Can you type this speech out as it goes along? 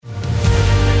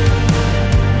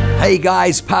Hey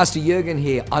guys, Pastor Jurgen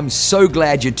here. I'm so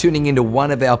glad you're tuning into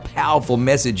one of our powerful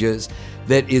messages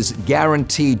that is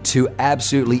guaranteed to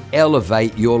absolutely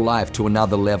elevate your life to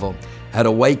another level. At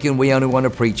Awaken, we only want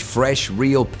to preach fresh,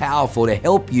 real, powerful to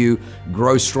help you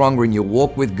grow stronger in your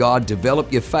walk with God,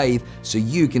 develop your faith so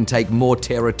you can take more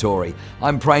territory.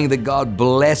 I'm praying that God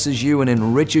blesses you and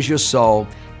enriches your soul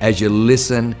as you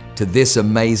listen to this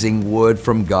amazing word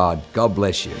from God. God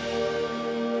bless you.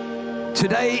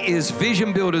 Today is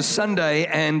Vision Builders Sunday,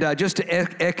 and just to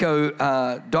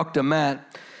echo Dr.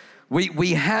 Matt,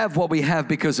 we have what we have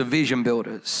because of Vision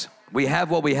Builders. We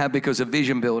have what we have because of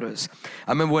Vision Builders.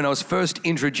 I remember when I was first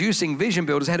introducing Vision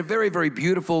Builders, I had a very, very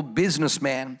beautiful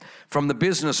businessman from the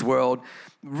business world,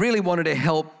 really wanted to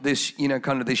help this,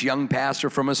 kind of this young pastor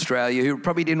from Australia who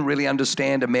probably didn't really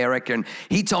understand America. And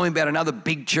he told me about another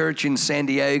big church in San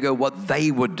Diego, what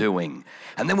they were doing.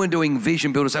 And then we're doing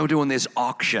Vision Builders, they were doing this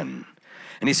auction.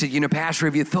 And he said, Pastor,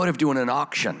 have you thought of doing an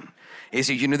auction? He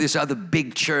said, this other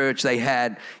big church, they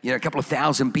had, a couple of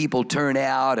thousand people turn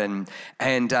out and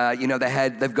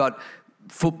they've got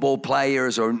football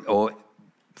players or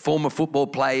former football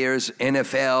players,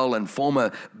 NFL, and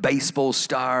former baseball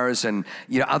stars and,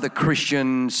 other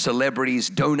Christian celebrities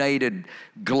donated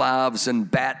gloves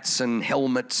and bats and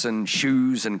helmets and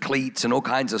shoes and cleats and all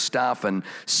kinds of stuff and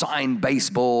signed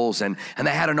baseballs and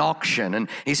they had an auction. And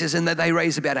he says, and they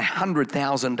raised about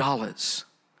 $100,000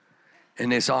 in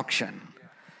this auction.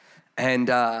 And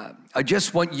I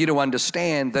just want you to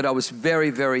understand that I was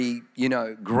very, very,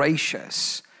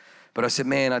 gracious. But I said,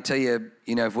 man, I tell you,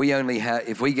 if we get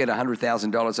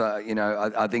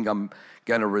 $100,000, I think I'm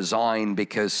going to resign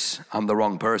because I'm the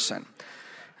wrong person.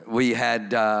 We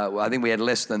had, I think we had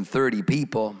less than 30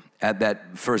 people at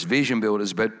that first Vision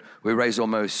Builders, but we raised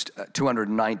almost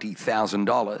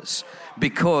 $290,000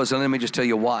 because, and let me just tell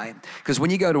you why. Because when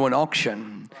you go to an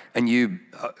auction and you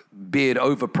bid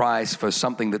overpriced for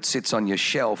something that sits on your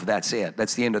shelf, that's it.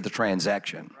 That's the end of the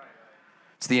transaction.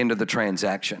 It's the end of the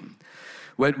transaction.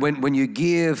 When you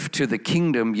give to the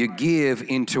kingdom, you give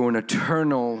into an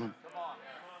eternal,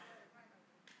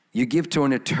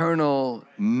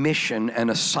 mission and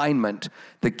assignment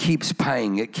that keeps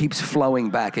paying. It keeps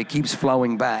flowing back. It keeps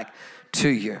flowing back to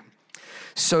you.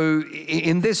 So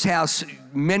in this house,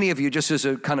 many of you, just as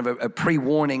a kind of a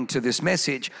pre-warning to this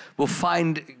message, will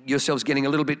find yourselves getting a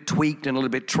little bit tweaked and a little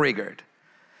bit triggered.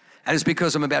 And it's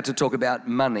because I'm about to talk about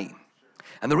money.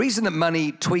 And the reason that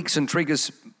money tweaks and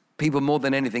triggers people more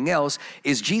than anything else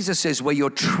is Jesus says, where your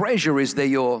treasure is, there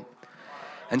your...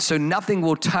 And so nothing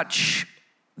will touch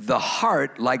the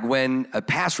heart like when a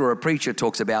pastor or a preacher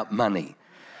talks about money.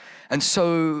 And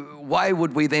so why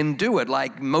would we then do it?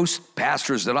 Like most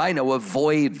pastors that I know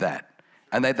avoid that.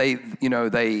 And they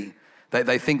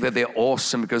think that they're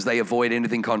awesome because they avoid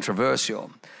anything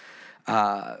controversial.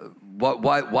 Why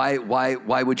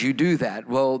would you do that?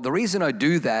 Well, the reason I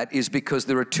do that is because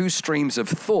there are two streams of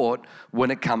thought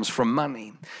when it comes from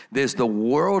money. There's the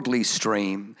worldly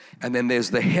stream, and then there's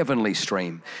the heavenly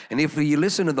stream. And if you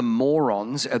listen to the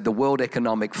morons at the World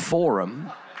Economic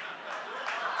Forum,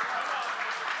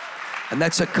 and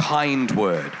that's a kind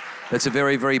word. That's a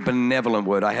very, very benevolent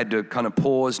word. I had to kind of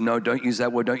pause. No, don't use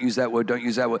that word. Don't use that word. Don't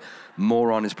use that word.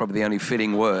 Moron is probably the only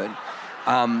fitting word.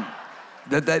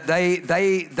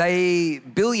 They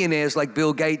billionaires like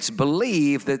Bill Gates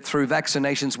believe that through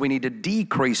vaccinations we need to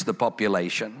decrease the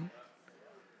population.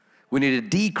 We need to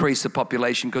decrease the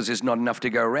population because there's not enough to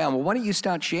go around. Well, why don't you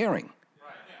start sharing?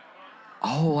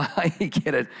 Oh, I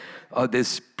get it. Oh,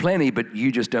 there's plenty, but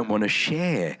you just don't want to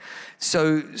share.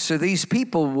 So these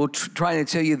people will try to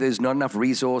tell you there's not enough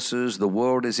resources. The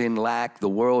world is in lack. The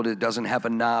world, it doesn't have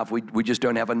enough. We just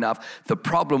don't have enough. The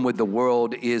problem with the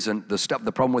world isn't the stuff.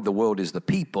 The problem with the world is the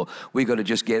people. We've got to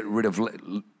just get rid of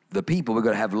the people. We've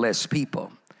got to have less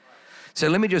people. So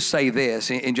let me just say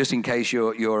this, and just in case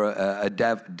you're a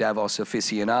Davos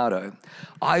aficionado,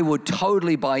 I would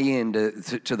totally buy into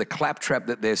the claptrap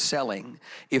that they're selling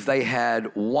if they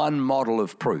had one model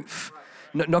of proof.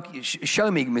 Show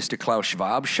me, Mr. Klaus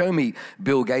Schwab, show me,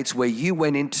 Bill Gates, where you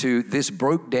went into this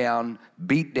broke down,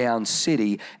 beat down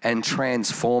city and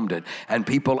transformed it. And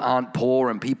people aren't poor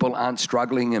and people aren't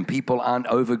struggling and people aren't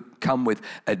overcome with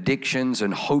addictions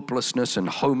and hopelessness and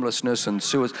homelessness and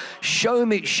suicide. Show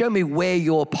me where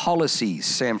your policies,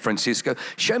 San Francisco.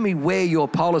 Show me where your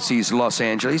policies, Los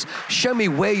Angeles. Show me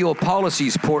where your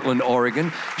policies, Portland,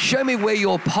 Oregon. Show me where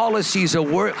your policies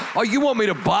are. Oh, you want me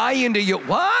to buy into your,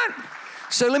 what?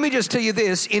 So let me just tell you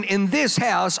this. In this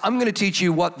house, I'm going to teach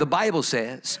you what the Bible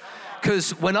says.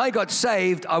 Because when I got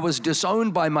saved, I was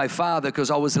disowned by my father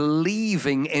because I was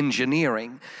leaving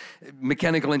engineering,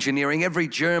 mechanical engineering. Every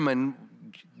German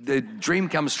the dream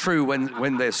comes true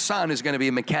when their son is going to be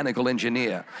a mechanical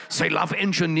engineer. They love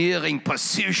engineering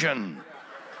precision.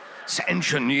 The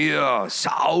Ingenieur,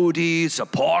 the Audi, the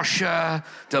Porsche,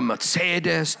 the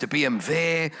Mercedes, the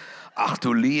BMW. Ach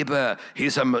du Liebe,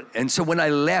 and so when I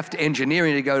left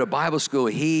engineering to go to Bible school,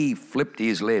 he flipped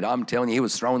his lid. I'm telling you, he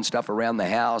was throwing stuff around the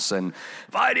house and,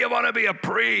 why do you want to be a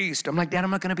priest? I'm like, Dad,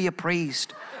 I'm not going to be a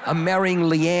priest. I'm marrying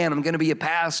Leanne. I'm going to be a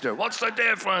pastor. What's the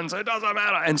difference? It doesn't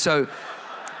matter. And so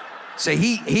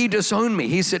he disowned me.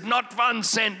 He said, not 1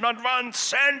 cent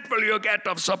will you get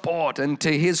of support. And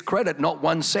to his credit, not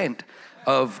 1 cent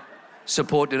of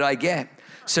support did I get.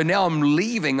 So now I'm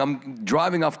leaving. I'm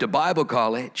driving off to Bible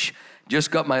college.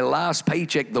 Just got my last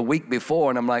paycheck the week before,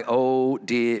 and I'm like, oh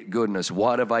dear goodness,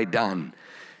 what have I done?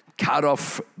 Cut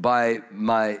off by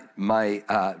my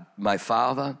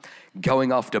father,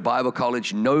 going off to Bible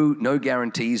college, no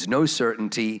guarantees, no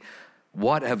certainty.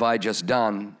 What have I just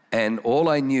done? And all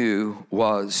I knew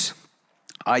was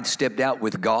I'd stepped out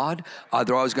with God.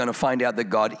 Either I was going to find out that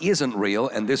God isn't real,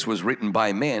 and this was written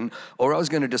by men, or I was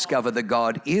going to discover that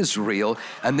God is real,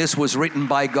 and this was written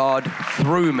by God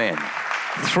through men.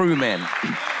 Through men.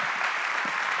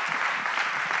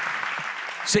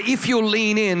 So if you'll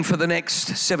lean in for the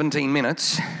next 17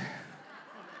 minutes,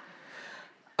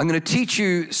 I'm going to teach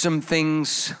you some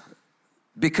things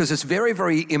because it's very,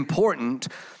 very important.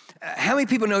 How many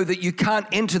people know that you can't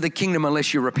enter the kingdom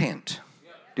unless you repent?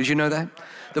 Did you know that?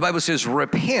 The Bible says,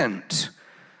 repent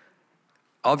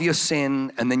of your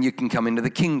sin, and then you can come into the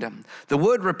kingdom. The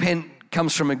word repent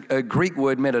comes from a Greek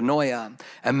word, metanoia,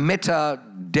 and meta,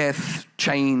 death,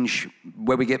 change,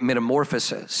 where we get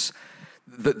metamorphosis.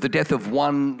 The death of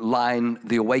one line,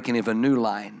 the awakening of a new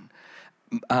line.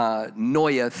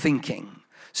 Noia, thinking.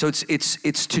 So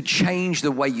it's to change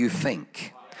the way you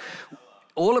think.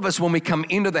 All of us, when we come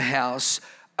into the house,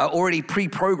 are already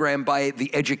pre-programmed by the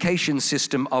education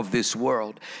system of this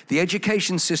world. The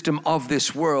education system of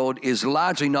this world is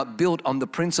largely not built on the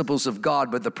principles of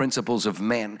God, but the principles of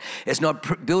men. It's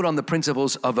not built on the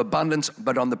principles of abundance,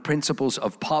 but on the principles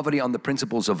of poverty, on the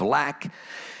principles of lack.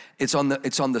 It's on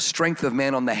the strength of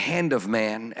man, on the hand of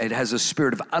man. It has a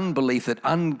spirit of unbelief that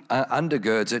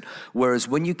undergirds it. Whereas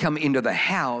when you come into the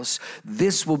house,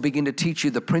 this will begin to teach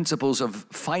you the principles of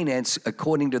finance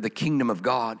according to the kingdom of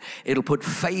God. It'll put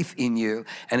faith in you,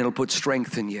 and it'll put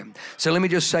strength in you. So let me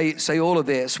just say all of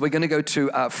this. We're going to go to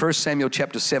 1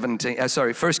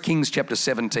 Kings chapter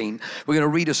 17. We're going to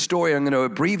read a story. I'm going to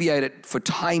abbreviate it for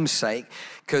time's sake,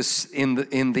 because in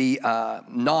the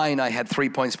 9 I had 3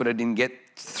 points, but I didn't get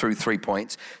through 3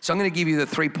 points. So I'm going to give you the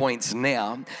 3 points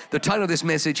now. The title of this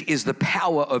message is The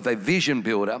Power of a Vision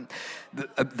Builder.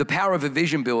 The power of a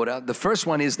vision builder. The first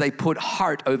one is they put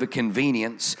heart over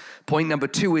convenience. Point number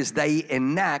 2 is they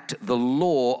enact the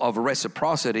law of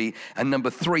reciprocity. And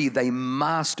number 3, they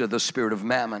master the spirit of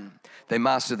mammon. They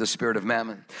master the spirit of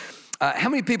mammon. How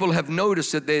many people have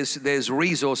noticed that there's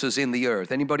resources in the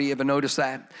earth? Anybody ever notice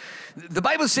that? The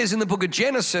Bible says in the book of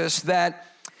Genesis that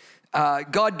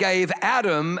God gave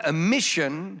Adam a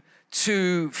mission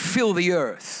to fill the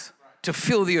earth,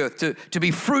 to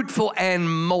be fruitful and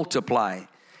multiply.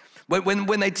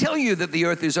 When they tell you that the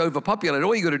earth is overpopulated,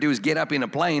 all you got to do is get up in a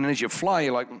plane, and as you fly,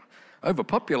 you're like,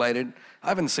 overpopulated? I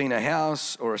haven't seen a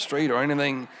house or a street or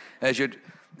anything.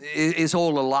 It's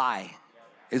all a lie.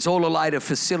 It's all a lie to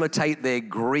facilitate their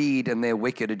greed and their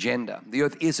wicked agenda. The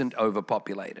earth isn't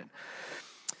overpopulated.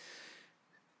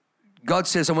 God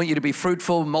says, I want you to be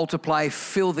fruitful, multiply,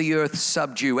 fill the earth,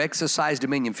 subdue, exercise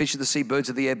dominion, fish of the sea, birds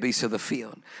of the air, beasts of the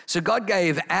field. So God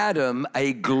gave Adam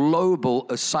a global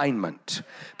assignment.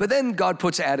 But then God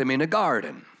puts Adam in a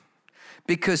garden.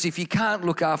 Because if you can't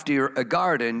look after a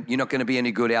garden, you're not going to be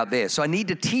any good out there. So I need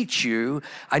to teach you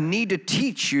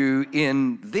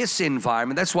in this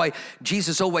environment. That's why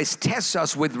Jesus always tests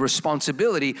us with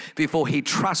responsibility before he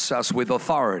trusts us with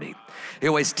authority. He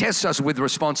always tests us with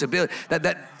responsibility.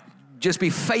 Just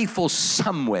be faithful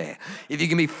somewhere. If you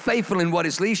can be faithful in what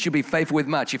is least, you'll be faithful with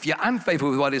much. If you're unfaithful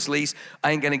with what is least,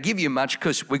 I ain't going to give you much,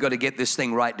 because we've got to get this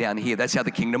thing right down here. That's how the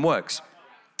kingdom works.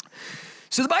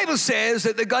 So the Bible says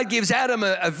that God gives Adam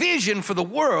a vision for the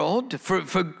world, for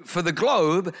the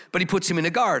globe, but he puts him in a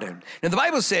garden. Now the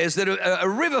Bible says that a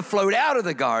river flowed out of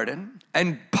the garden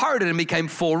and parted and became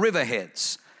 4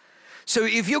 riverheads. So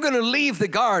if you're going to leave the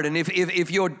garden,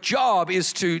 if your job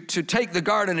is to take the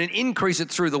garden and increase it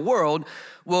through the world,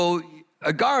 well,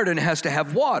 a garden has to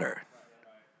have water.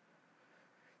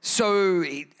 So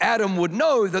Adam would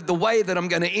know that the way that I'm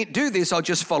going to do this, I'll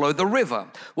just follow the river.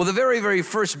 Well, the very, very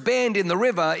first bend in the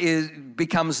river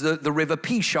becomes the river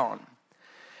Pishon.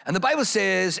 And the Bible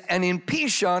says, and in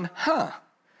Pishon,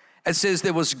 It says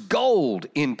there was gold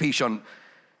in Pishon.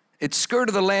 It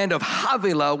skirted the land of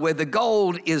Havilah, where the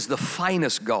gold is the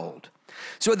finest gold.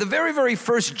 So at the very, very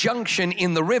first junction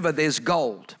in the river, there's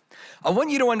gold. I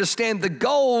want you to understand the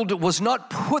gold was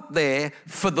not put there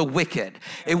for the wicked.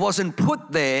 It wasn't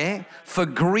put there for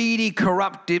greedy,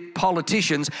 corrupted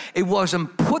politicians. It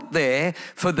wasn't put there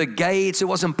for the Gates. It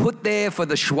wasn't put there for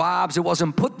the Schwabs. It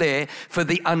wasn't put there for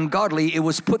the ungodly. It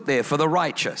was put there for the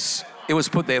righteous. It was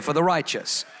put there for the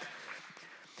righteous.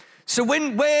 So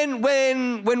when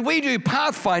we do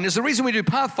Pathfinders, the reason we do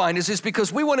Pathfinders is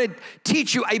because we want to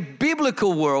teach you a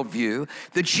biblical worldview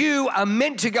that you are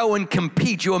meant to go and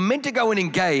compete. You are meant to go and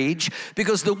engage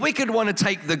because the wicked want to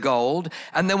take the gold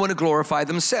and they want to glorify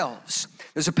themselves.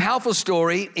 There's a powerful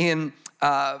story in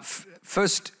 1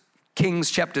 Kings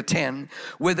chapter 10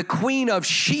 where the Queen of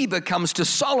Sheba comes to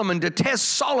Solomon to test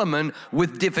Solomon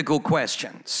with difficult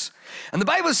questions. And the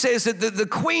Bible says that the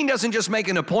queen doesn't just make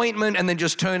an appointment and then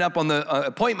just turn up on the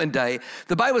appointment day.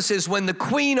 The Bible says when the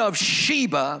Queen of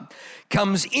Sheba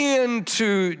comes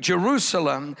into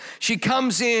Jerusalem, she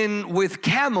comes in with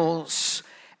camels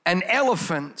and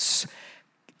elephants,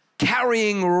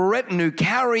 carrying retinue,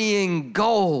 carrying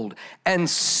gold and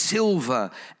silver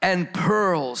and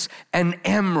pearls and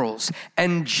emeralds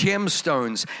and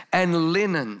gemstones and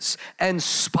linens and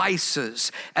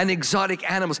spices and exotic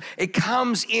animals. It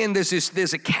comes in,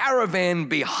 there's a caravan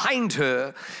behind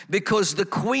her because the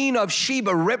Queen of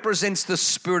Sheba represents the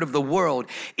spirit of the world.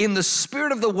 In the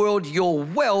spirit of the world, your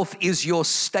wealth is your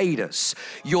status.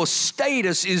 Your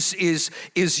status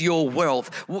is your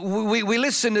wealth. We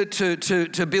listen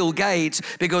to Bill Gates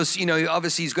because, you know,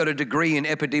 obviously he's got a degree in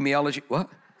epidemiology. What?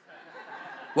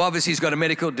 Well, obviously he's got a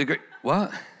medical degree. What?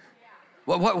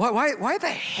 Why the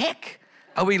heck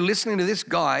are we listening to this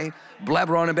guy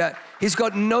blabber on about, he's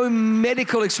got no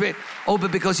medical experience. Oh,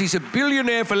 but because he's a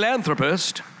billionaire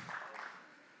philanthropist.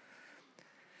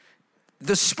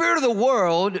 The spirit of the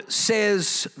world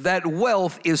says that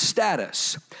wealth is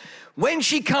status. When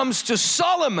she comes to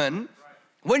Solomon,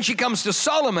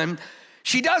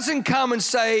 she doesn't come and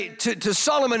say to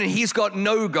Solomon, and he's got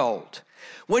no gold.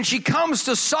 When she comes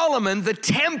to Solomon, the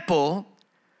temple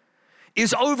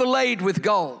is overlaid with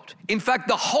gold. In fact,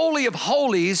 the Holy of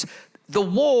Holies, the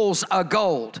walls are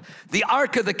gold. The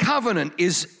Ark of the Covenant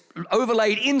is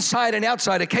overlaid inside and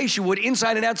outside, acacia wood,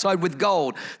 inside and outside with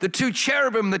gold. The two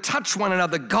cherubim that touch one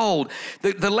another, gold.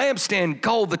 The lampstand,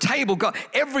 gold. The table, gold.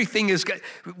 Everything is gold.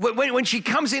 When she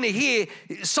comes into here,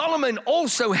 Solomon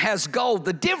also has gold.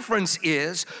 The difference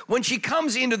is when she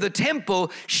comes into the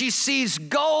temple, she sees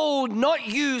gold not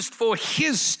used for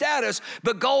his status,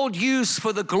 but gold used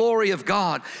for the glory of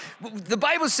God. The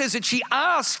Bible says that she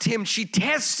asked him, she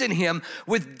tested him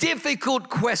with difficult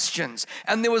questions,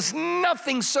 and there was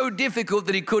nothing so difficult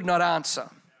that he could not answer.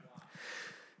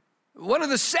 One of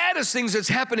the saddest things that's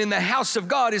happened in the house of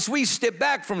God is we step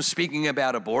back from speaking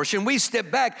about abortion. We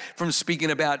step back from speaking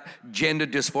about gender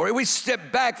dysphoria. We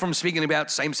step back from speaking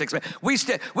about same-sex marriage. We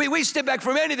step back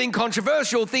from anything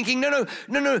controversial thinking, no.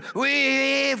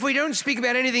 If we don't speak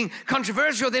about anything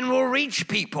controversial, then we'll reach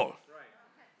people.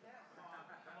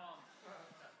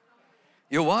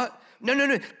 You what?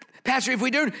 No. Pastor, if we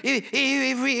don't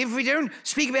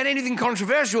speak about anything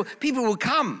controversial, people will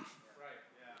come. Right.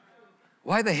 Yeah.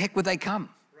 Why the heck would they come?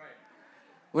 Right.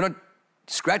 We're not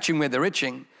scratching where they're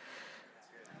itching.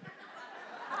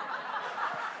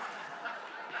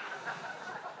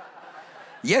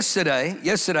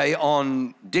 Yesterday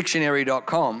on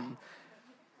dictionary.com,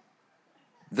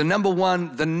 the number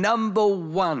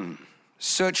one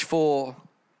search for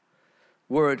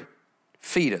word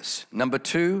fetus. Number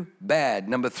 2, bad.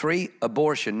 Number 3,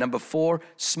 abortion. Number 4,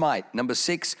 smite. Number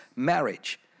 6,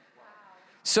 marriage. Wow.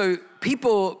 So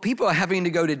people are having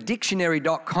to go to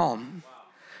dictionary.com,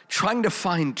 trying to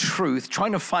find truth,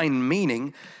 trying to find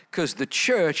meaning, because the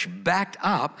church backed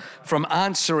up from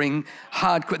answering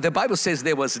hard questions. The Bible says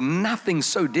there was nothing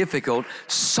so difficult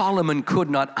Solomon could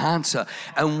not answer.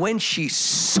 And when she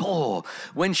saw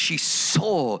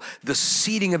the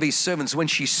seating of his servants, when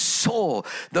she saw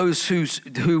those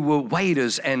who were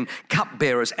waiters and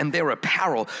cupbearers and their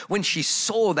apparel, when she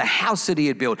saw the house that he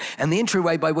had built and the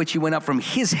entryway by which he went up from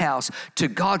his house to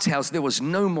God's house, there was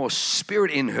no more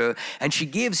spirit in her. And she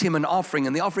gives him an offering,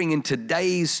 and the offering in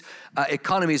today's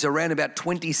economy is around about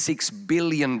 $26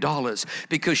 billion,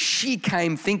 because she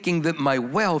came thinking that my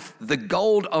wealth, the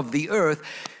gold of the earth,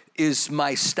 is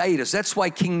my status. That's why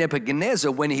King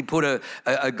Nebuchadnezzar, when he put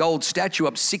a gold statue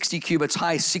up 60 cubits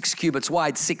high, 6 cubits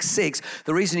wide, 6'6",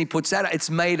 the reason he puts that, it's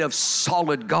made of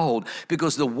solid gold,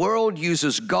 because the world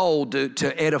uses gold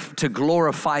to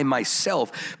glorify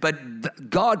myself. But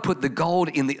God put the gold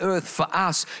in the earth for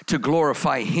us to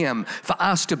glorify him, for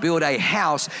us to build a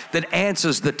house that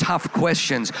answers the tough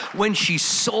questions. When she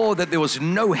saw that there was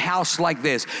no house like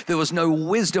this, there was no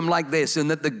wisdom like this,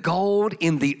 and that the gold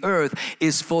in the earth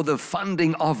is for the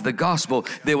funding of the gospel,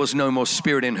 there was no more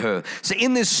spirit in her. So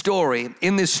in this story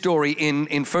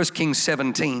in 1 Kings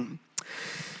 17,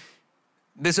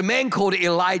 there's a man called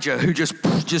Elijah who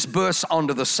just bursts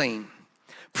onto the scene.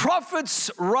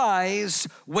 Prophets rise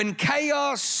when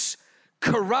chaos,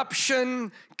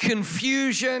 corruption,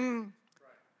 confusion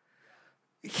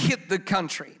hit the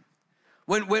country.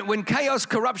 When chaos,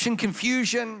 corruption,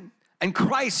 confusion, and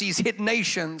crises hit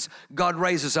nations, God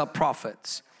raises up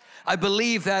prophets. I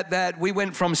believe that we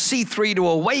went from C3 to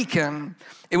Awaken.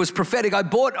 It was prophetic. I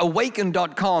bought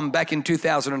Awaken.com back in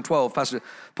 2012. Pastor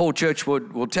Paul Church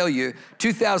will tell you,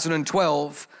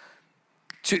 2012,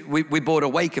 we bought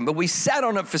Awaken, but we sat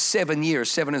on it for 7 years.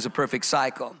 7 is a perfect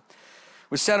cycle.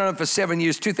 We sat on it for 7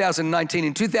 years, 2019.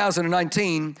 In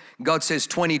 2019, God says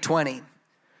 2020.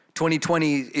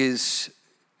 2020 is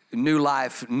new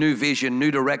life, new vision,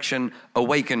 new direction,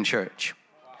 Awaken Church.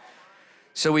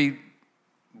 So we're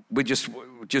just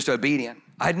obedient.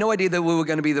 I had no idea that we were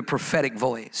going to be the prophetic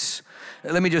voice.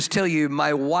 Let me just tell you,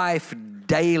 my wife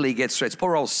daily gets threats.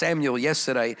 Poor old Samuel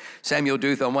yesterday, Samuel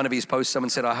Duth, on one of his posts, someone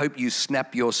said, I hope you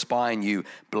snap your spine, you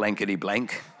blankety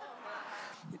blank.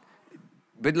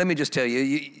 But let me just tell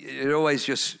you, it always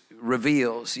just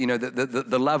reveals,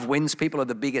 the love wins. People are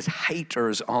the biggest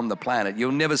haters on the planet.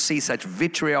 You'll never see such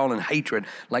vitriol and hatred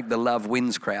like the love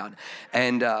wins crowd.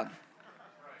 And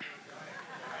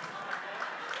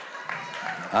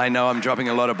I know I'm dropping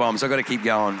a lot of bombs. I've got to keep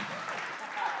going.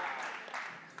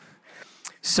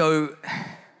 So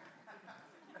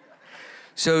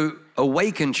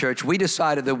Awaken Church, we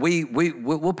decided that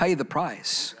we'll pay the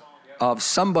price of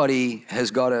somebody has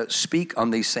got to speak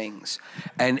on these things.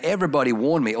 And everybody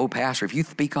warned me, pastor, if you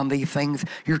speak on these things,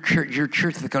 your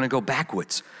church is going to go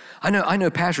backwards. I know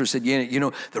pastors said,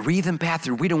 the reason,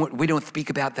 pastor, we don't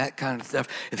speak about that kind of stuff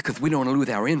is because we don't want to lose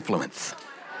our influence.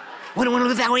 We don't want to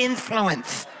lose our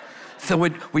influence. So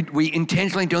we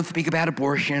intentionally don't speak about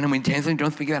abortion, and we intentionally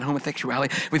don't speak about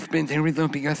homosexuality. We intentionally don't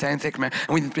speak about same-sex marriage,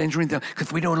 and we intentionally don't,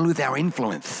 because we don't want to lose our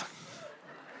influence.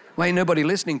 Well, ain't nobody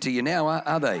listening to you now,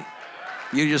 are they?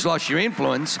 You just lost your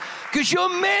influence because you're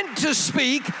meant to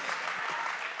speak.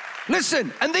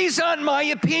 Listen, and these aren't my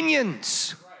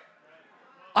opinions.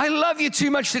 I love you too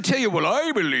much to tell you, well,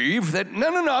 I believe that. No,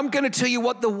 I'm going to tell you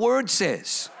what the Word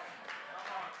says.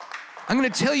 I'm going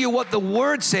to tell you what the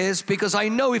Word says, because I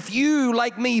know if you,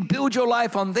 like me, build your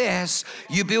life on this,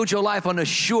 you build your life on a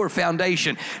sure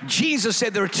foundation. Jesus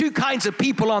said there are two kinds of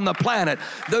people on the planet.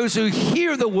 Those who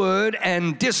hear the Word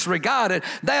and disregard it,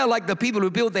 they are like the people who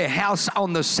build their house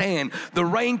on the sand. The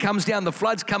rain comes down, the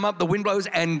floods come up, the wind blows,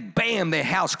 and bam, their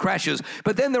house crashes.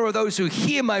 But then there are those who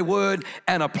hear my Word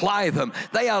and apply them.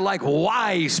 They are like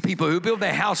wise people who build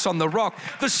their house on the rock.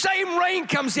 The same rain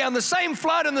comes down, the same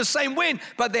flood and the same wind,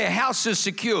 but their house is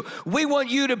secure. We want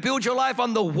you to build your life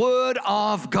on the Word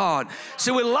of God.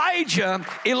 So Elijah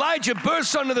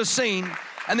bursts onto the scene,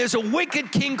 and there's a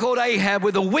wicked king called Ahab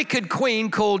with a wicked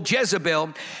queen called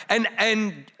Jezebel.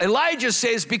 And Elijah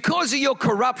says, because of your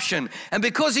corruption and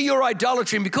because of your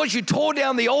idolatry and because you tore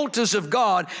down the altars of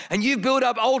God and you've built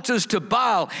up altars to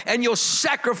Baal and you're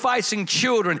sacrificing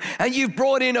children and you've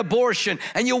brought in abortion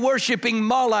and you're worshiping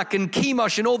Moloch and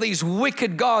Chemosh and all these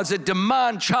wicked gods that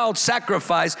demand child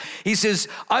sacrifice, he says,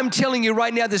 I'm telling you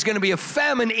right now, there's going to be a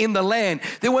famine in the land.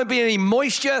 There won't be any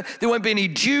moisture. There won't be any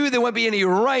dew. There won't be any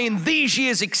rain these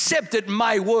years except at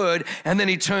my word. And then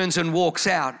he turns and walks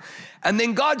out. And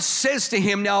then God says to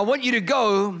him, now I want you to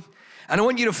go and I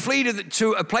want you to flee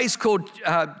to a place called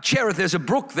Cherith. There's a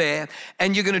brook there,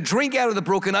 and you're going to drink out of the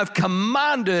brook, and I've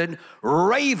commanded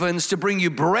ravens to bring you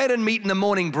bread and meat in the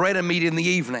morning, bread and meat in the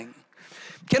evening.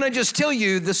 Can I just tell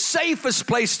you, the safest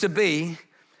place to be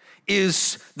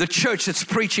is the church that's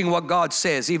preaching what God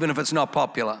says, even if it's not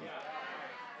popular.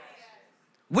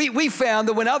 We found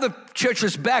that when other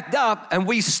churches backed up and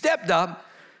we stepped up,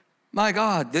 my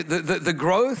God, the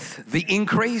growth, the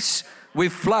increase,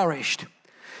 we've flourished.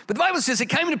 But the Bible says it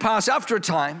came to pass after a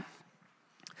time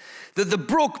that the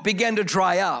brook began to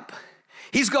dry up.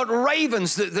 He's got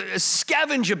ravens, the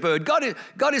scavenger bird.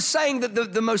 God is saying that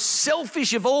the most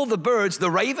selfish of all the birds,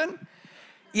 the raven,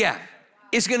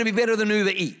 is going to be better than who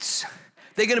that eats.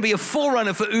 they're going to be a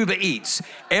forerunner for Uber Eats.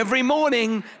 Every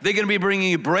morning, they're going to be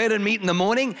bringing you bread and meat in the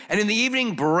morning, and in the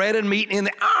evening, bread and meat in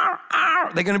the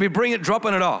they're going to be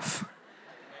dropping it off.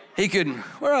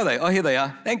 Where are they? Oh, here they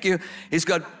are. Thank you. He's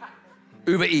got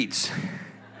Uber Eats,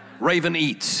 Raven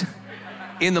Eats,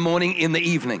 in the morning, in the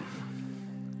evening.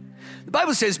 The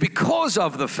Bible says because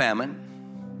of the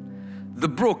famine, the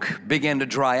brook began to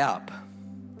dry up.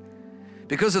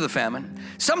 Because of the famine.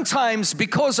 Sometimes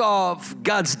because of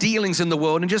God's dealings in the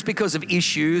world and just because of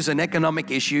issues and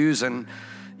economic issues and,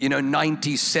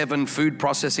 97 food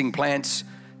processing plants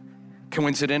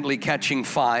coincidentally catching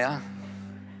fire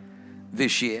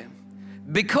this year.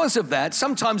 Because of that,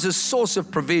 sometimes a source of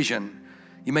provision.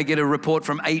 You may get a report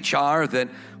from HR that,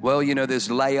 there's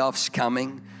layoffs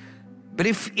coming. But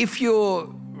if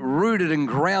you're rooted and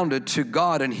grounded to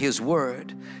God and His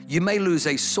Word, you may lose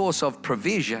a source of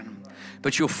provision.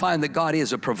 But you'll find that God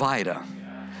is a provider.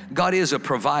 God is a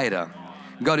provider.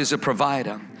 God is a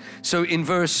provider. So in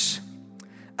verse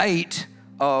 8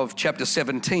 of chapter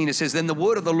 17, it says, Then the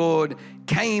word of the Lord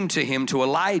came to him, to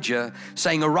Elijah,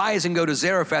 saying, Arise and go to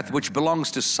Zarephath, which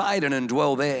belongs to Sidon, and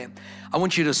dwell there. I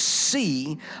want you to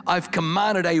see, I've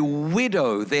commanded a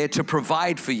widow there to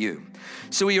provide for you.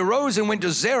 So he arose and went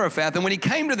to Zarephath, and when he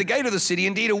came to the gate of the city,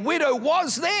 indeed a widow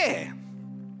was there,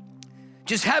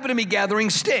 just happened to be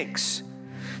gathering sticks.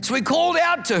 So he called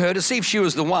out to her to see if she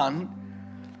was the one.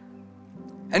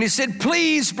 And he said,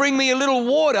 Please bring me a little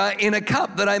water in a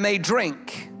cup that I may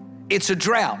drink. It's a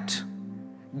drought.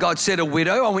 God said, a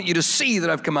widow. I want you to see that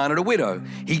I've commanded a widow.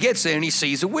 He gets there and he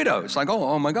sees a widow. It's like,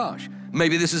 oh my gosh,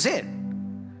 maybe this is it.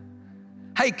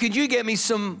 Hey, could you get me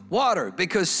some water?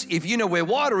 Because if you know where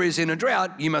water is in a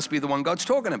drought, you must be the one God's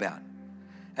talking about.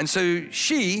 And so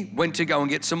she went to go and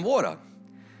get some water.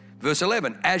 Verse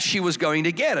 11, as she was going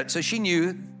to get it, so she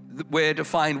knew where to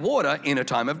find water in a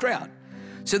time of drought.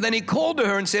 So then he called to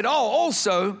her and said,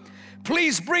 also,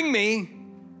 please bring me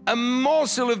a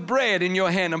morsel of bread in your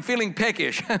hand. I'm feeling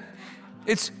peckish.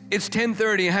 It's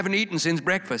 10:30, I haven't eaten since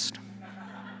breakfast.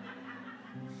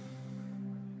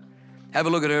 Have a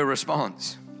look at her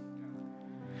response.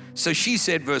 So she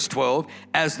said, verse 12,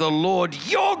 as the Lord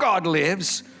your God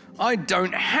lives, I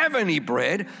don't have any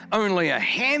bread, only a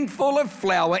handful of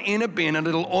flour in a bin, a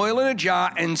little oil in a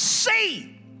jar, and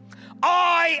see,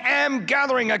 I am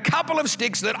gathering a couple of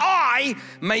sticks that I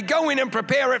may go in and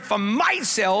prepare it for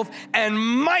myself and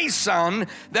my son,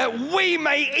 that we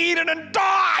may eat it and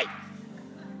die.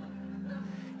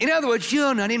 In other words,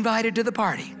 you're not invited to the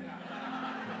party.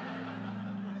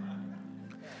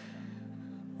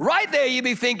 Right there, you'd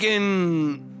be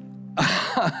thinking,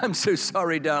 I'm so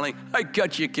sorry, darling. I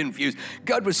got you confused.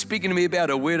 God was speaking to me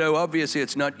about a widow. Obviously,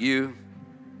 it's not you.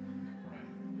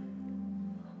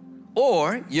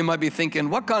 Or you might be thinking,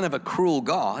 what kind of a cruel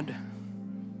God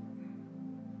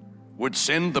would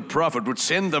send the prophet, would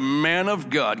send the man of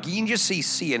God? Can you just see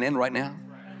CNN right now?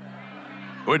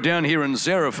 We're down here in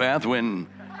Zarephath when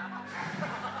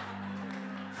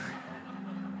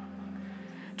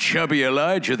chubby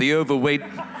Elijah, the overweight,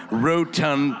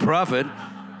 rotund prophet,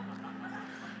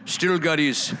 still got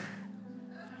his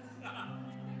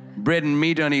bread and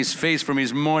meat on his face from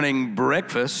his morning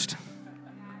breakfast,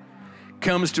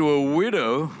 comes to a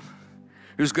widow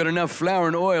who's got enough flour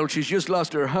and oil. She's just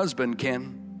lost her husband,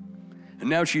 Ken. And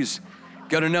now she's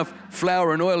got enough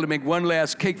flour and oil to make one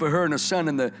last cake for her and her son.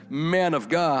 And the man of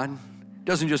God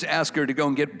doesn't just ask her to go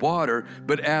and get water,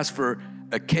 but ask for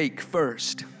a cake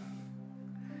first.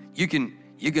 You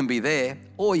can be there,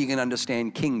 or you can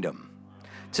understand kingdom.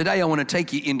 Today I want to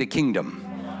take you into kingdom.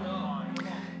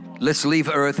 Let's leave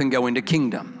earth and go into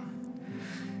kingdom.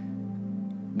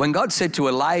 When God said to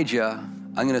Elijah,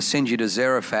 I'm going to send you to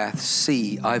Zarephath,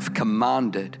 see, I've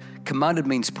commanded. Commanded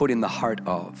means put in the heart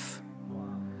of.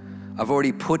 I've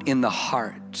already put in the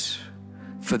heart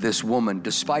for this woman,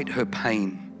 despite her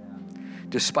pain,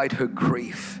 despite her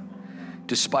grief,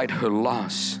 despite her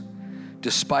loss,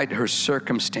 despite her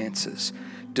circumstances,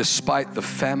 despite the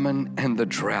famine and the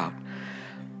drought.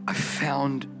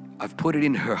 I've put it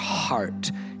in her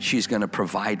heart. She's going to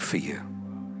provide for you.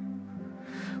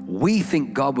 We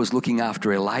think God was looking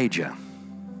after Elijah.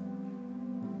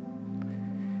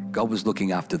 God was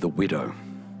looking after the widow.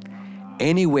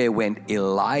 Anywhere went,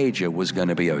 Elijah was going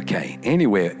to be okay.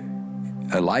 Anywhere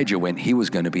Elijah went, he was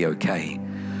going to be okay.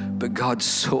 But God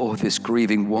saw this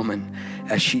grieving woman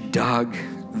as she dug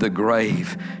the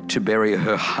grave to bury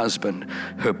her husband,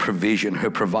 her provision, her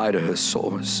provider, her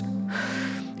source.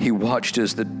 He watched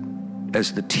as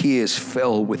the tears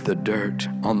fell with the dirt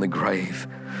on the grave,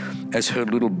 as her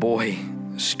little boy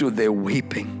stood there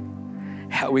weeping.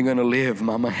 How are we going to live,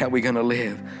 Mama? How are we going to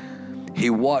live? he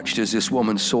watched as this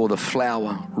woman saw the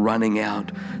flour running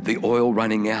out, the oil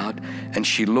running out, and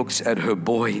she looks at her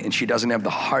boy and she doesn't have the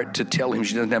heart to tell him,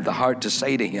 she doesn't have the heart to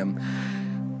say to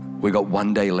him, we got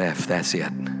one day left, that's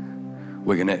it.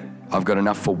 I've got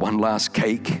enough for one last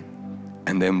cake,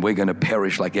 and then we're gonna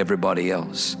perish like everybody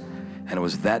else. And it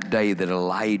was that day that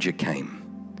Elijah came.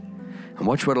 And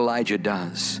watch what Elijah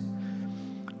does.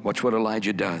 Watch what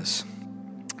Elijah does.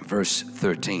 Verse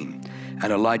 13.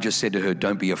 And Elijah said to her,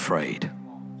 don't be afraid.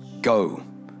 Go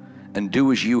and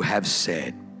do as you have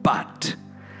said, but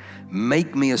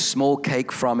make me a small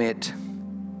cake from it.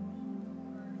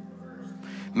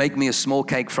 Make me a small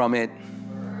cake from it.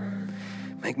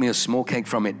 Make me a small cake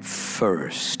from it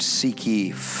first. Seek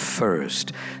ye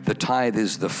first. The tithe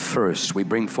is the first. We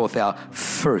bring forth our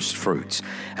first fruits.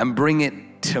 And bring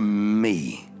it to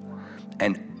me.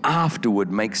 And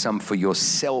afterward make some for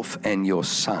yourself and your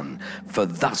son. For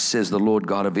thus says the Lord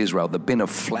God of Israel, the bin of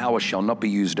flour shall not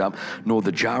be used up, nor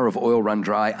the jar of oil run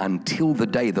dry, until the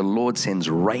day the Lord sends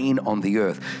rain on the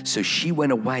earth. So she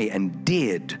went away and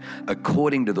did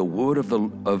according to the word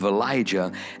of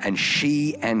Elijah, and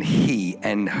she and he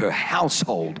and her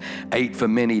household ate for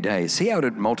many days. See how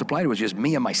it multiplied? It was just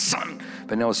me and my son.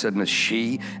 But now all of a sudden it's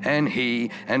she and he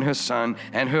and her son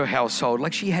and her household.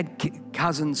 Like she had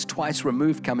cousins twice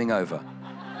removed coming over.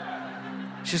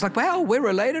 She's like, well, we're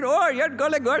related. Oh, yeah,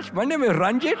 golly gosh, my name is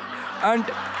Ranjit, and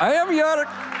I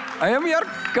am your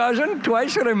cousin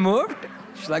twice removed.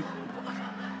 She's like,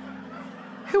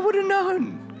 who would have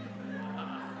known?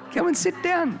 Come and sit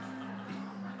down.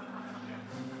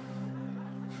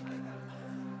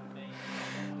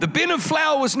 The bin of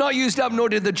flour was not used up, nor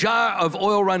did the jar of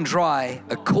oil run dry,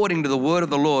 according to the word of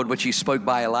the Lord, which he spoke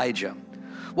by Elijah.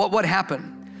 What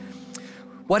happened?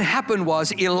 What happened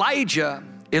was Elijah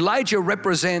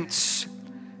represents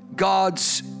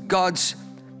God's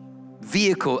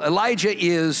vehicle. Elijah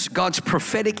is God's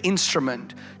prophetic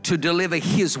instrument to deliver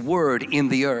his word in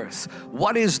the earth.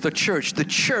 What is the church? The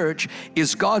church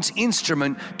is God's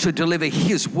instrument to deliver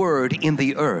his word in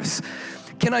the earth.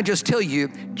 Can I just tell you,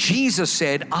 Jesus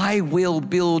said, I will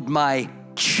build my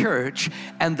church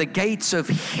and the gates of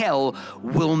hell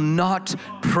will not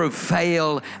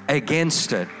prevail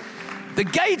against it. The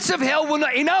gates of hell will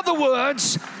not, in other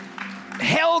words,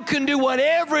 hell can do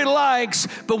whatever it likes,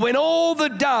 but when all the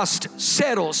dust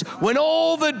settles, when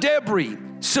all the debris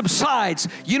subsides,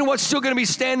 you know what's still going to be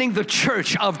standing? The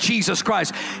church of Jesus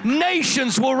Christ.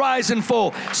 Nations will rise and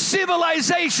fall.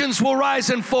 Civilizations will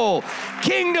rise and fall.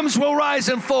 Kingdoms will rise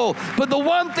and fall. But the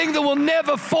one thing that will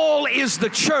never fall is the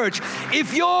church.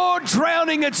 If you're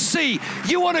drowning at sea,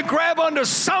 you want to grab onto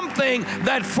something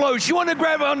that floats. You want to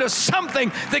grab onto something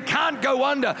that can't go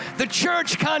under. The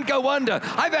church can't go under.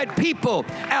 I've had people,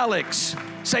 Alex,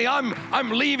 say,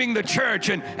 I'm leaving the church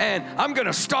and I'm going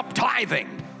to stop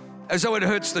tithing, as though it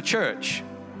hurts the church.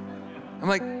 I'm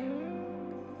like,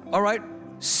 all right,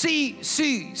 see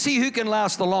who can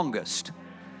last the longest.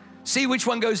 See which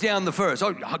one goes down the first.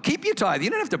 Oh, keep your tithe. You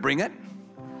don't have to bring it.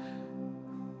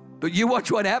 But you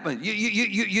watch what happens.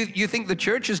 You think the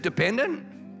church is dependent?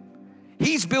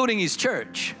 He's building his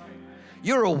church.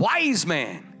 You're a wise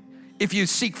man if you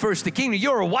seek first the kingdom.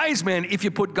 You're a wise man if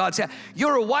you put God's house.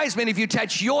 You're a wise man if you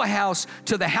attach your house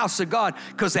to the house of God,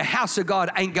 because the house of God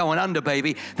ain't going under,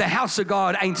 baby. The house of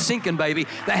God ain't sinking, baby.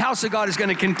 The house of God is going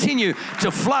to continue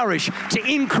to flourish, to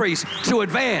increase, to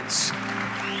advance.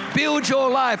 Build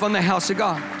your life on the house of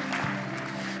God.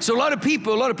 So a lot of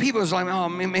people is like, oh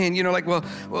man, you know, like,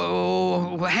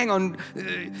 well, hang on.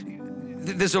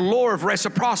 There's a law of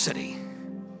reciprocity.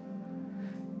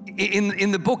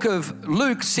 In the book of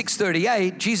Luke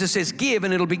 6:38, Jesus says, give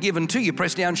and it'll be given to you.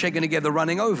 Pressed down, shaken together,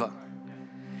 running over.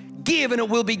 Give and it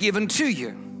will be given to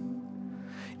you.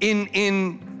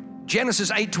 In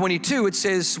Genesis 8:22, it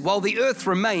says, while the earth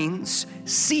remains,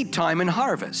 seed time and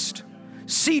harvest.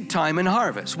 Seed time and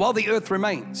harvest, while the earth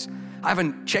remains. I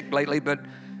haven't checked lately, but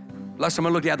last time I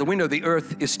looked out the window, the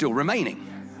earth is still remaining.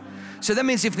 So that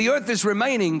means if the earth is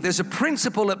remaining, there's a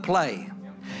principle at play.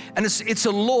 And it's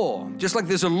a law. Just like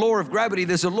there's a law of gravity,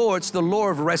 there's a law. It's the law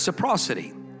of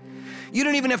reciprocity. You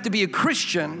don't even have to be a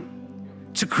Christian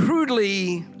to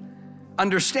crudely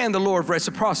understand the law of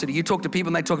reciprocity. You talk to people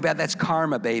and they talk about, that's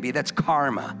karma, baby. That's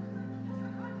karma.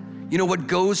 You know, what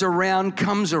goes around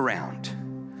comes around.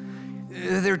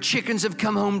 Their chickens have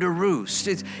come home to roost.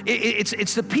 It's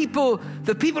the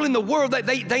people in the world that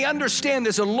they understand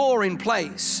there's a law in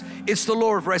place. It's the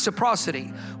law of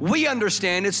reciprocity. We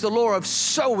understand it's the law of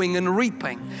sowing and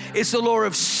reaping. It's the law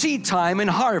of seed time and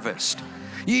harvest.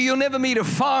 You'll never meet a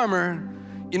farmer,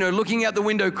 you know, looking out the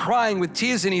window crying with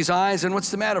tears in his eyes. And what's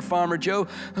the matter, Farmer Joe?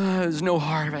 There's no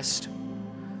harvest.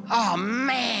 Oh,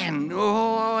 man.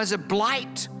 Oh, is it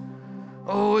blight?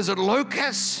 Oh, is it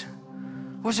locust?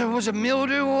 Was it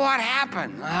mildew? What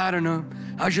happened? I don't know.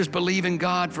 I was just believing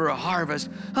God for a harvest.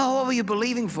 Oh, what were you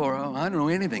believing for? Oh, I don't know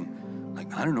anything.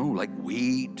 Like, I don't know, like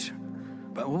wheat.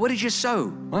 But what did you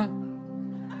sow? Huh?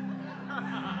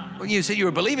 Well, you said you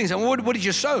were believing something. What did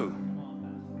you sow?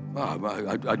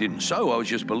 Oh, I didn't sow. I was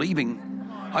just believing.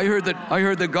 I heard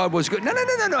that God was good. No.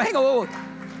 Hang on.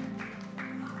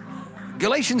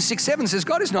 Galatians 6:7 says,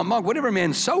 God is not mocked. Whatever a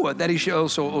man soweth, that he shall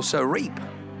also reap.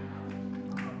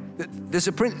 There's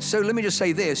a so let me just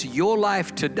say this. Your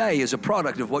life today is a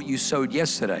product of what you sowed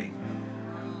yesterday.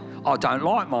 I don't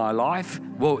like my life.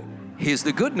 Well, here's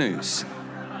the good news.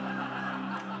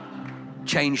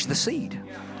 Change the seed.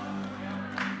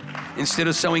 Instead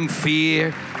of sowing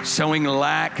fear, sowing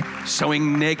lack,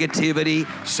 sowing negativity,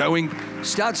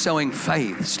 start sowing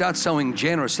faith, start sowing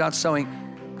generous, start sowing.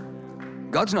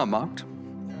 God's not mocked.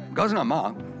 God's not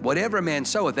mocked. Whatever a man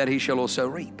soweth, that he shall also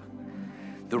reap.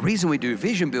 The reason we do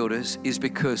Vision Builders is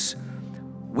because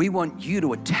we want you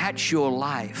to attach your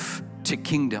life to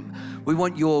kingdom. We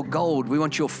want your gold, we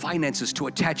want your finances to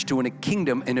attach to a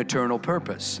kingdom and eternal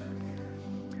purpose.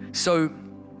 So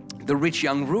the rich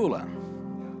young ruler,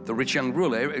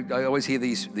 I always hear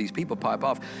these people pipe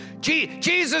off.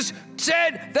 Jesus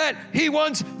said that he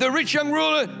wants the rich young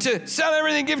ruler to sell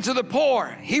everything, give it to the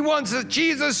poor.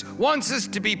 Jesus wants us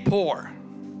to be poor.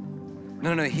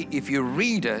 No, if you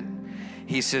read it,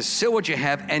 he says, sell what you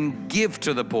have and give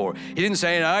to the poor. He didn't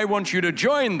say, I want you to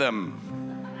join them.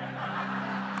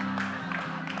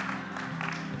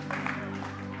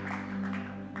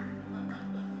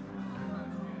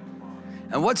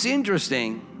 And what's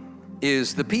interesting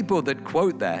is the people that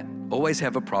quote that always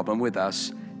have a problem with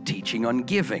us teaching on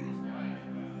giving.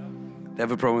 They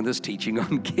have a problem with us teaching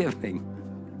on giving.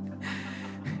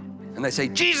 And they say,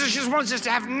 Jesus just wants us to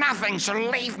have nothing, so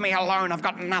leave me alone, I've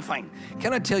got nothing.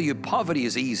 Can I tell you, poverty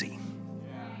is easy.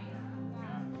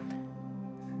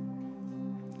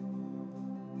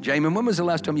 Jamin, when was the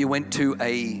last time you went to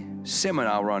a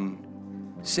seminar on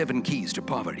 7 keys to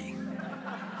poverty?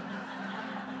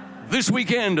 This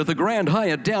weekend at the Grand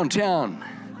Hyatt downtown,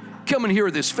 come and hear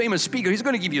this famous speaker. He's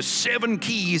going to give you 7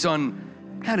 keys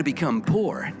on how to become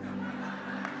poor.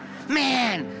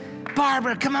 Man,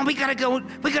 Barbara, come on, we gotta go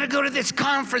to this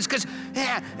conference because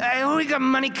we got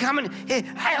money coming.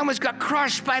 I almost got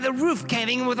crushed by the roof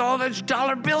caving in with all those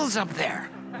dollar bills up there.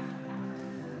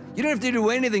 You don't have to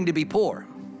do anything to be poor.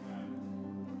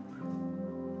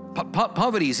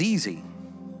 Poverty is easy.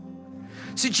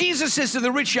 So Jesus says to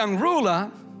the rich young ruler,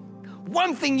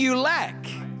 one thing you lack.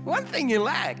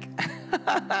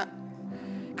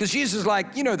 Because Jesus is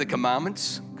like, you know the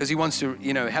commandments. Because he wants to,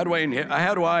 how do I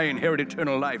inherit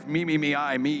eternal life? Me,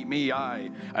 I.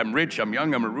 I'm rich, I'm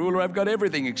young, I'm a ruler. I've got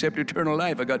everything except eternal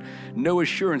life. I've got no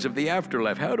assurance of the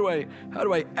afterlife. How do I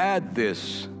add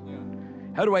this?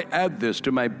 How do I add this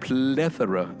to my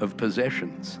plethora of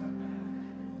possessions?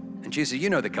 And Jesus says, you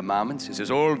know the commandments. He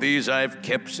says, all these I've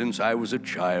kept since I was a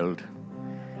child.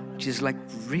 Jesus like,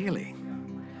 really?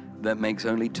 That makes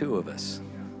only 2 of us.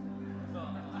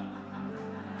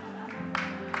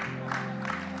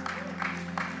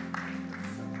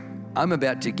 I'm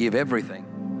about to give everything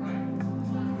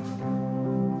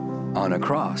on a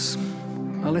cross.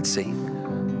 Well, let's see.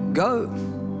 Go.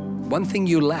 One thing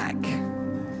you lack.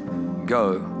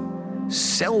 Go.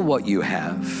 Sell what you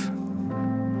have.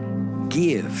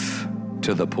 Give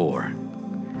to the poor.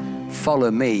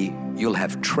 Follow me. You'll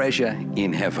have treasure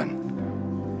in heaven.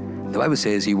 The Bible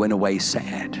says he went away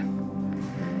sad.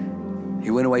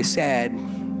 He went away sad,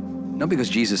 not because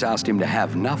Jesus asked him to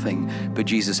have nothing, but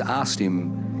Jesus asked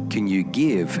him, can you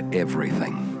give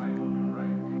everything?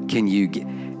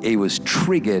 He was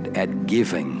triggered at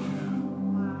giving.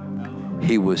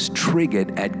 He was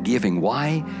triggered at giving.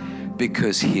 Why?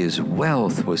 Because his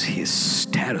wealth was his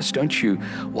status.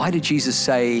 Why did Jesus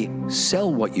say,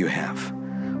 sell what you have?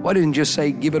 Why didn't he just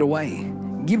say, give it away?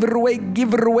 Give it away,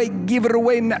 give it away, give it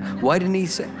away. No. Why didn't he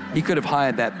say? He could have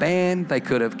hired that band. They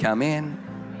could have come in.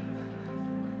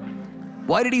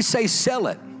 Why did he say sell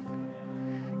it?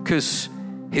 Because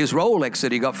his Rolex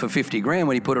that he got for 50 grand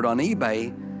when he put it on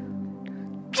eBay,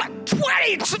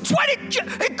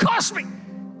 20, it cost me.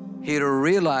 He'd have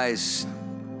realized,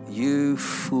 you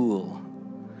fool,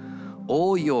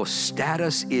 all your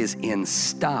status is in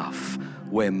stuff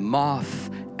where moth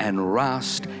and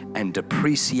rust and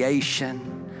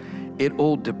depreciation, it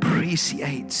all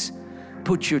depreciates.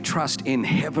 Put your trust in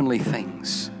heavenly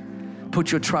things.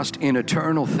 Put your trust in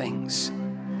eternal things.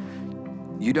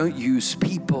 You don't use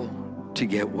people to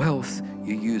get wealth.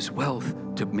 You use wealth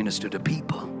to minister to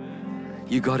people.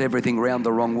 You got everything round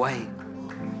the wrong way.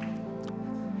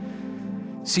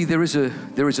 See, there is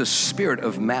a spirit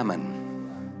of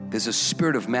mammon. There's a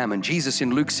spirit of mammon. Jesus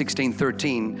in Luke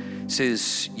 16:13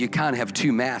 says, you can't have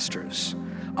two masters.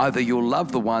 Either you'll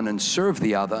love the one and serve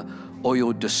the other, or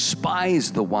you'll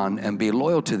despise the one and be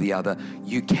loyal to the other.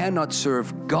 You cannot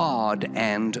serve God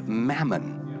and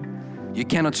mammon. You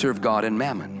cannot serve God and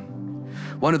mammon.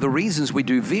 One of the reasons we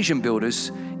do Vision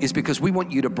Builders is because we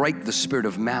want you to break the spirit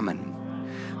of mammon.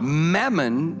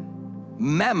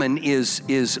 Mammon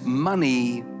is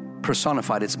money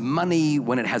personified. It's money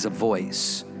when it has a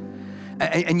voice.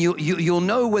 And you'll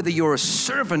know whether you're a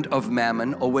servant of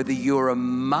mammon or whether you're a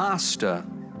master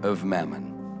of mammon.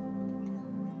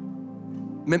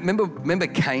 Remember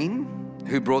Cain,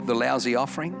 who brought the lousy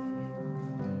offering?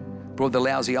 Brought the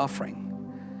lousy offering.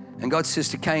 And God says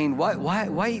to Cain, why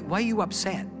are you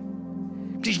upset?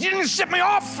 Because you didn't accept my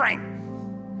offering.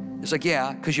 It's like,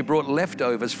 yeah, because you brought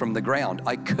leftovers from the ground.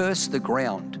 I cursed the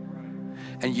ground.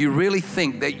 And you really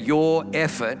think that your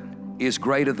effort is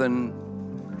greater than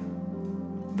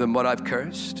what I've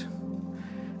cursed?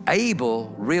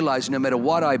 Abel realized no matter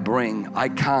what I bring, I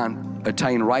can't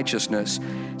attain righteousness.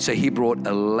 So he brought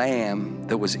a lamb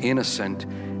that was innocent,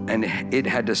 and it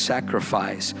had to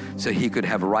sacrifice so he could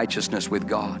have righteousness with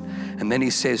God. And then he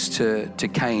says to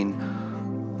Cain,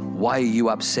 why are you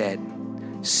upset?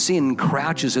 Sin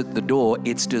crouches at the door.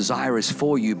 Its desire is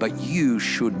for you, but you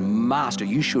should master.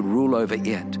 You should rule over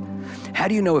it. How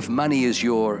do you know if money is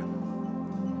your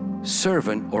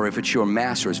servant or if it's your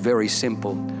master? It's very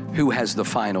simple. Who has the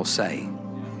final say?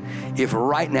 If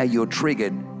right now you're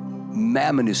triggered,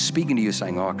 mammon is speaking to you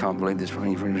saying, oh, I can't believe this.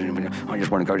 I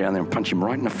just want to go down there and punch him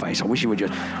right in the face. I wish he would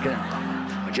just,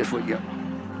 I just would,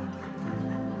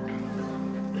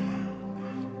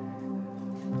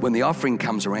 When the offering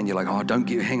comes around, you're like, oh, don't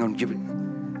give, hang on, give it.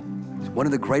 One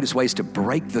of the greatest ways to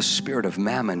break the spirit of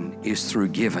mammon is through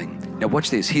giving. Now watch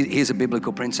this, here's a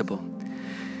biblical principle.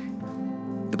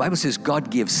 The Bible says God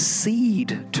gives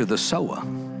seed to the sower.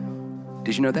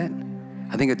 Did you know that?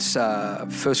 I think it's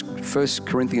 1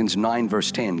 Corinthians 9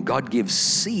 verse 10. God gives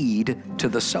seed to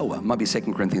the sower. It might be 2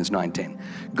 Corinthians 9:10.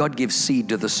 God gives seed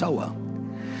to the sower.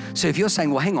 So if you're saying,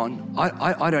 well, hang on,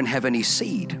 I don't have any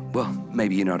seed. Well,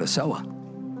 maybe you're not a sower.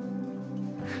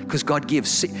 Because God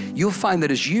gives, you'll find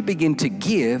that as you begin to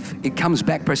give, it comes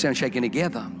back, pressed down, shaken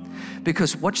together.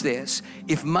 Because watch this,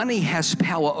 if money has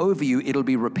power over you, it'll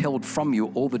be repelled from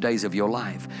you all the days of your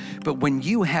life. But when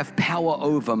you have power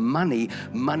over money,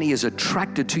 money is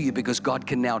attracted to you because God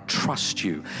can now trust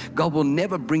you. God will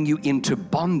never bring you into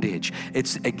bondage.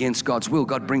 It's against God's will.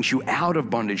 God brings you out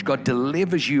of bondage. God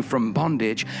delivers you from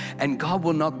bondage, and God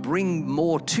will not bring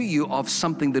more to you of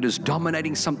something that is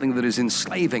dominating, something that is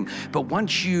enslaving. But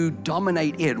once you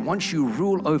dominate it, once you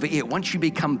rule over it, once you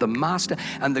become the master,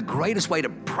 and the greatest way to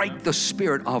break the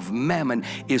spirit of mammon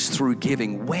is through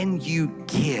giving. When you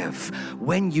give,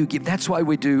 that's why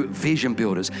we do Vision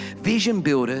Builders. Vision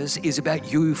Builders is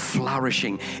about you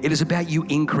flourishing. It is about you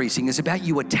increasing. It's about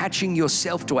you attaching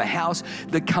yourself to a house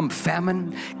that come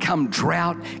famine, come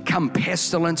drought, come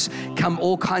pestilence, come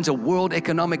all kinds of World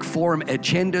Economic Forum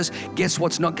agendas. Guess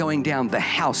what's not going down? The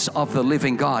house of the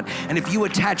living God. And if you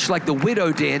attach like the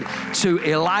widow did to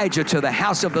Elijah to the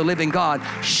house of the living God,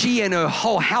 she and her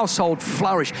whole household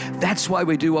flourish. That's why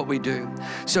we do what we do.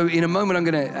 So in a moment, I'm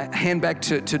going to hand back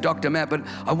to Dr. Matt, but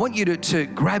I want you to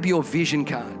grab your vision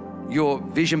card, your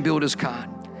Vision Builders card.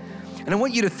 And I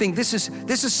want you to think this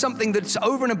is something that's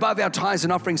over and above our tithes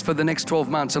and offerings for the next 12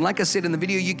 months. And like I said in the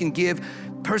video, you can give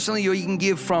personally or you can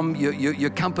give from your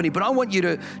company. But I want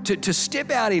you to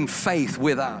step out in faith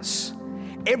with us.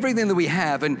 Everything that we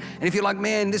have, and if you're like,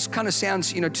 man, this kind of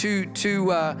sounds too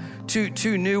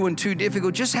new and too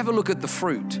difficult, just have a look at the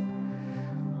fruit.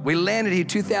 We landed here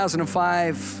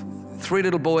 2005, 3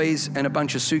 little boys and a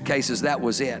bunch of suitcases. That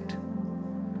was it.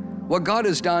 What God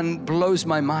has done blows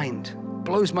my mind.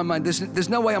 Blows my mind. There's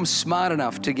no way I'm smart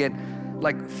enough to get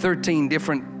like 13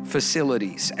 different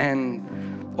facilities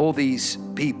and all these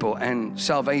people and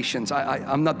salvations.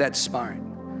 I'm not that smart,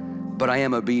 but I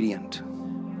am obedient.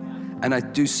 And I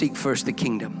do seek first the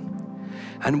kingdom.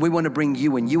 And we want to bring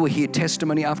you in. You will hear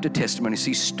testimony after testimony,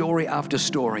 see story after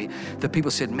story. The people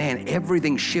said, man,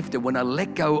 everything shifted when I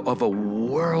let go of a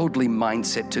worldly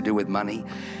mindset to do with money.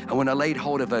 And when I laid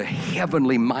hold of a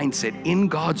heavenly mindset in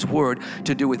God's word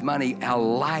to do with money, our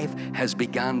life has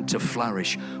begun to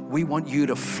flourish. We want you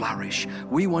to flourish.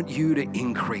 We want you to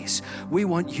increase. We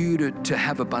want you to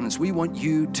have abundance. We want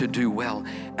you to do well.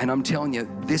 And I'm telling you,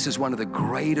 this is one of the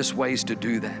greatest ways to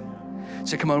do that.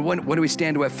 So come on, when do we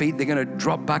stand to our feet? They're going to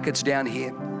drop buckets down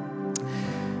here.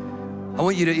 I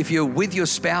want you to, if you're with your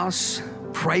spouse,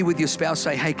 Pray with your spouse.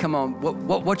 Say, hey, come on,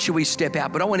 what should we step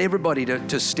out? But I want everybody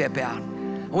to step out.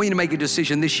 I want you to make a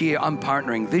decision. This year, I'm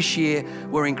partnering. This year,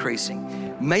 we're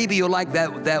increasing. Maybe you're like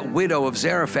that widow of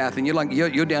Zarephath, and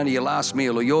you're down to your last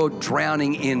meal, or you're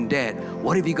drowning in debt.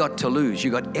 What have you got to lose?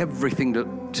 You got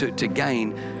everything to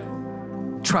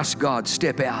gain. Trust God.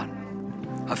 Step out.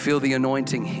 I feel the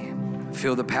anointing here.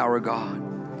 Feel the power of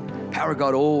God. Power of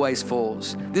God always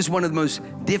falls. This is one of the most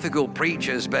difficult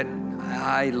preachers, but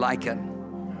I like it.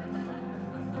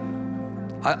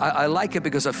 I like it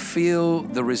because I feel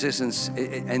the resistance.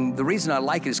 And the reason I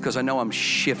like it is because I know I'm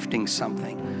shifting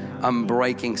something. I'm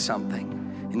breaking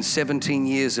something. In 17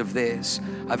 years of this,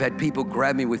 I've had people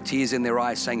grab me with tears in their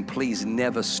eyes saying, please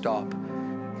never stop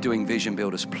doing Vision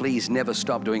Builders. Please never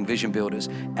stop doing Vision Builders.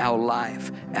 Our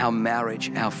life, our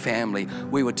marriage, our family.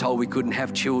 We were told we couldn't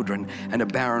have children, and a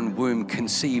barren womb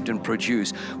conceived and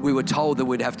produced. We were told that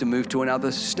we'd have to move to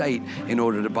another state in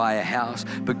order to buy a house,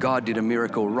 but God did a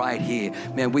miracle right here.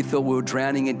 Man, we thought we were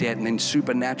drowning in debt, and then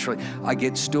supernaturally, I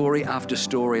get story after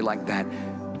story like that.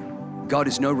 God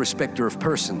is no respecter of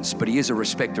persons, but He is a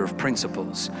respecter of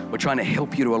principles. We're trying to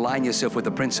help you to align yourself with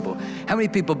the principle. How many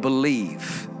people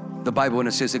believe the Bible when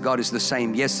it says that God is the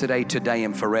same yesterday, today,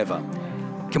 and forever?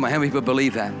 Come on, how many people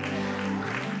believe that?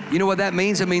 You know what that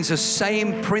means? It means the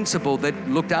same principle that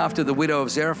looked after the widow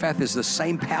of Zarephath is the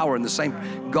same power and the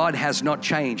same. God has not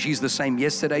changed. He's the same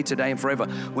yesterday, today, and forever.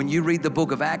 When you read the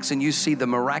book of Acts and you see the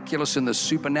miraculous and the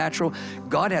supernatural,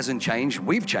 God hasn't changed.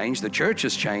 We've changed. The church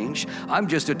has changed. I'm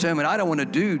just determined. I don't want to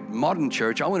do modern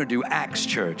church. I want to do Acts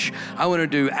church. I want to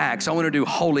do Acts. I want to do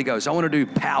Holy Ghost. I want to do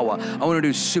power. I want to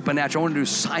do supernatural. I want to do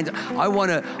signs. I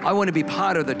want to be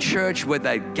part of the church where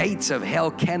the gates of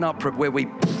hell cannot, where we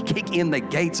kick in the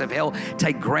gates of hell,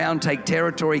 take ground, take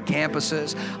territory,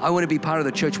 campuses. I want to be part of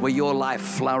the church where your life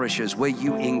flourishes, where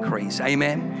you increase.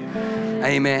 Amen?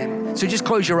 Amen. So just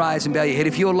close your eyes and bow your head.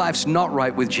 If your life's not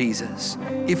right with Jesus,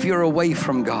 if you're away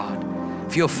from God,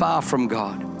 if you're far from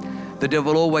God, the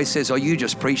devil always says, oh, you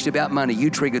just preached about money. You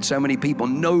triggered so many people.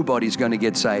 Nobody's going to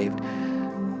get saved.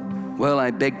 Well, I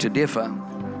beg to differ.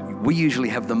 We usually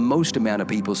have the most amount of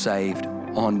people saved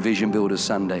on Vision Builders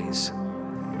Sundays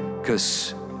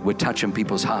because we're touching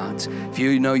people's hearts. If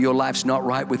you know your life's not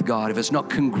right with God, if it's not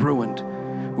congruent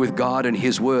with God and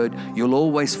His Word, you'll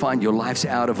always find your life's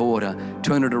out of order.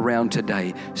 Turn it around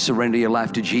today. Surrender your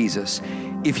life to Jesus.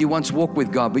 If you once walked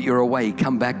with God, but you're away,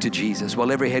 come back to Jesus.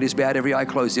 While every head is bowed, every eye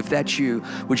closed. If that's you,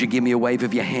 would you give me a wave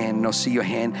of your hand, and I'll see your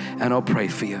hand, and I'll pray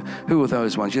for you. Who are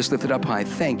those ones? Just lift it up high.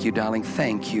 Thank you, darling.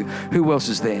 Thank you. Who else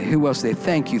is there? Who else there?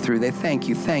 Thank you through there. Thank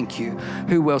you. Thank you.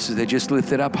 Who else is there? Just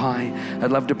lift it up high.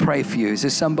 I'd love to pray for you. Is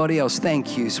there somebody else?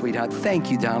 Thank you, sweetheart.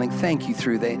 Thank you, darling. Thank you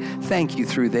through there. Thank you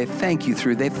through there. Thank you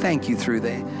through there. Thank you through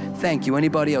there. Thank you.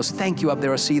 Anybody else? Thank you up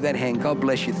there. I see that hand. God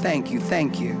bless you. Thank you.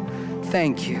 Thank you.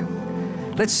 Thank you.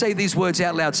 Let's say these words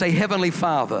out loud. Say, Heavenly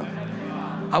Father,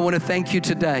 I want to thank you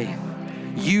today.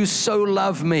 You so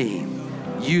love me.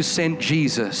 You sent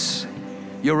Jesus,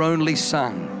 your only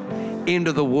Son,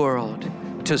 into the world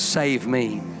to save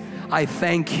me. I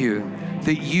thank you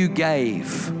that you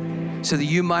gave so that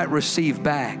you might receive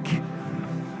back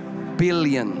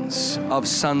billions of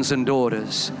sons and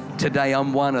daughters. Today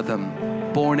I'm one of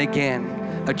them, born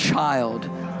again, a child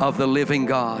of the living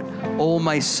God. All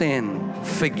my sin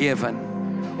forgiven.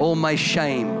 All my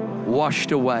shame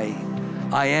washed away.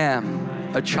 I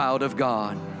am a child of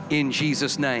God. In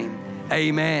Jesus' name,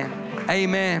 amen.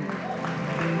 Amen.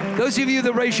 Those of you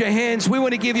that raise your hands, we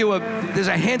want to give you there's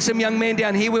a handsome young man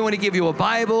down here. We want to give you a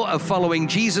Bible, a Following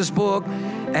Jesus book.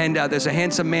 And there's a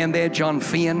handsome man there, John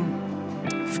Fian.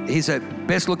 He's a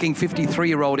best-looking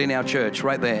 53-year-old in our church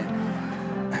right there.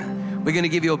 We're going to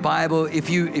give you a Bible. If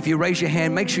you raise your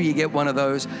hand, make sure you get one of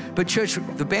those. But church,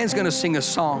 the band's going to sing a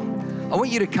song. I want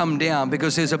you to come down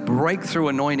because there's a breakthrough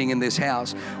anointing in this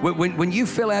house. When you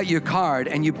fill out your card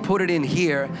and you put it in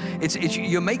here,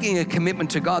 you're making a commitment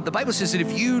to God. The Bible says that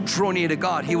if you draw near to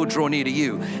God, He will draw near to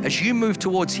you. As you move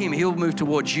towards Him, He'll move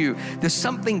towards you. There's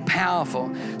something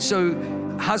powerful. So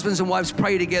husbands and wives,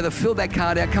 pray together. Fill that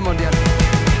card out. Come on down.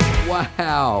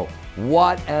 Wow.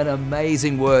 What an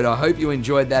amazing word. I hope you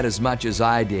enjoyed that as much as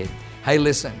I did. Hey,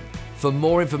 listen, for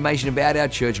more information about our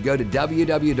church, go to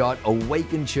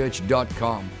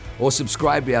www.awakenchurch.com or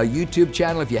subscribe to our YouTube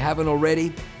channel if you haven't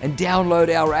already, and download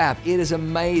our app. It is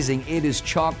amazing. It is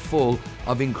chock full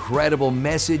of incredible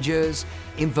messages,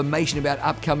 information about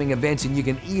upcoming events, and you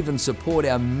can even support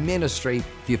our ministry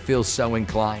if you feel so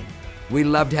inclined. We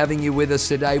loved having you with us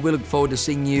today. We look forward to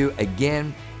seeing you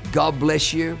again. God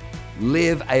bless you.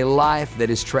 Live a life that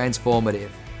is transformative.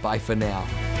 Bye for now.